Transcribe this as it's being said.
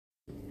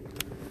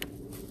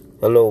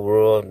Hello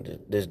world,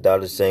 this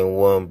Dollar Saint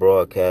One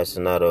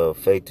broadcasting out of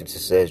Faith and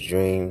Success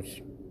Dreams.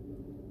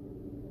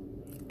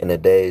 And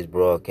today's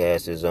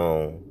broadcast is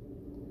on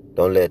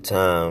Don't Let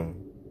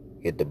Time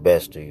Get the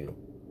Best of You.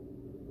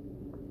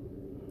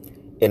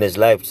 In this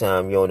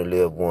lifetime, you only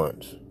live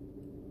once.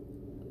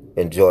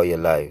 Enjoy your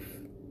life.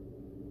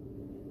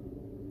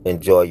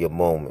 Enjoy your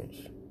moments.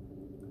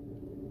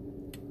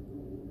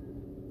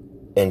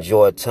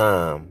 Enjoy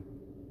time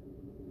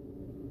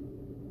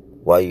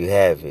while you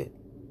have it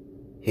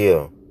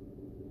here,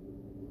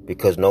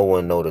 because no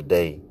one know the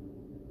day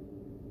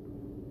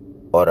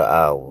or the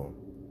hour.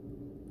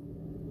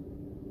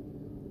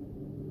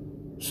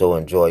 So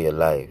enjoy your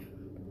life.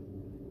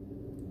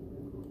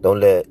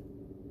 Don't let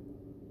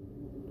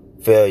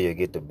failure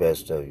get the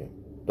best of you.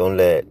 Don't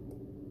let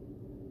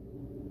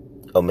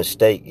a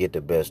mistake get the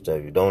best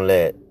of you. Don't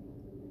let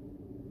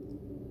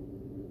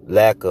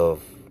lack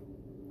of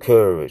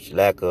courage,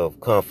 lack of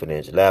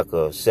confidence, lack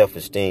of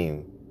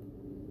self-esteem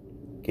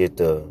get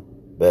the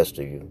best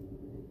of you.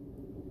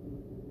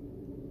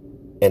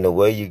 And the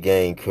way you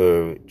gain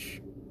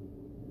courage,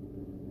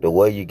 the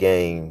way you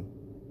gain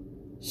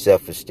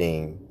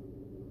self-esteem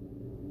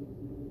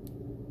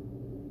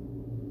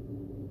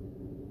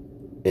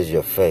is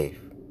your faith,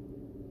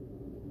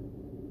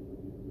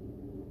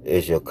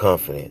 is your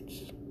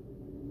confidence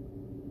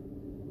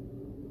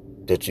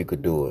that you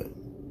could do it.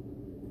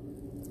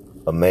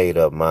 A made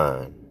up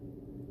mind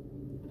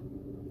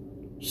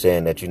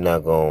saying that you're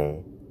not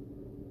going to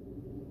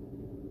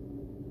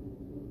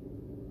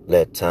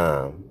let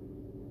time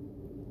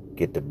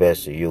get the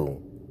best of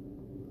you.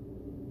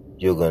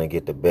 You're going to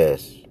get the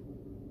best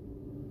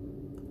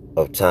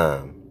of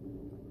time.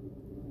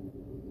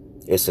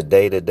 It's a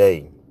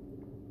day-to-day.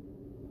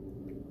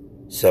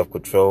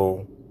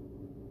 Self-control,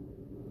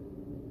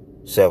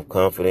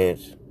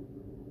 self-confidence,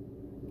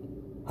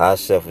 high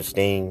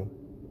self-esteem.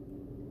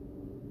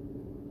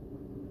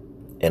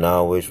 And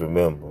always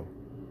remember,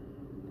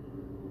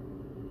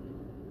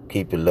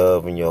 keep your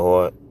love in your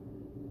heart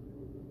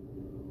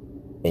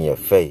and your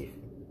faith,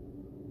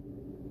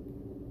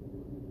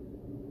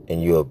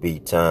 and you'll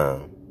beat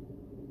time,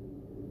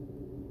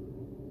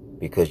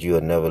 because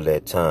you'll never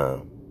let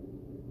time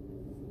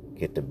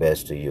get the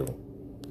best of you.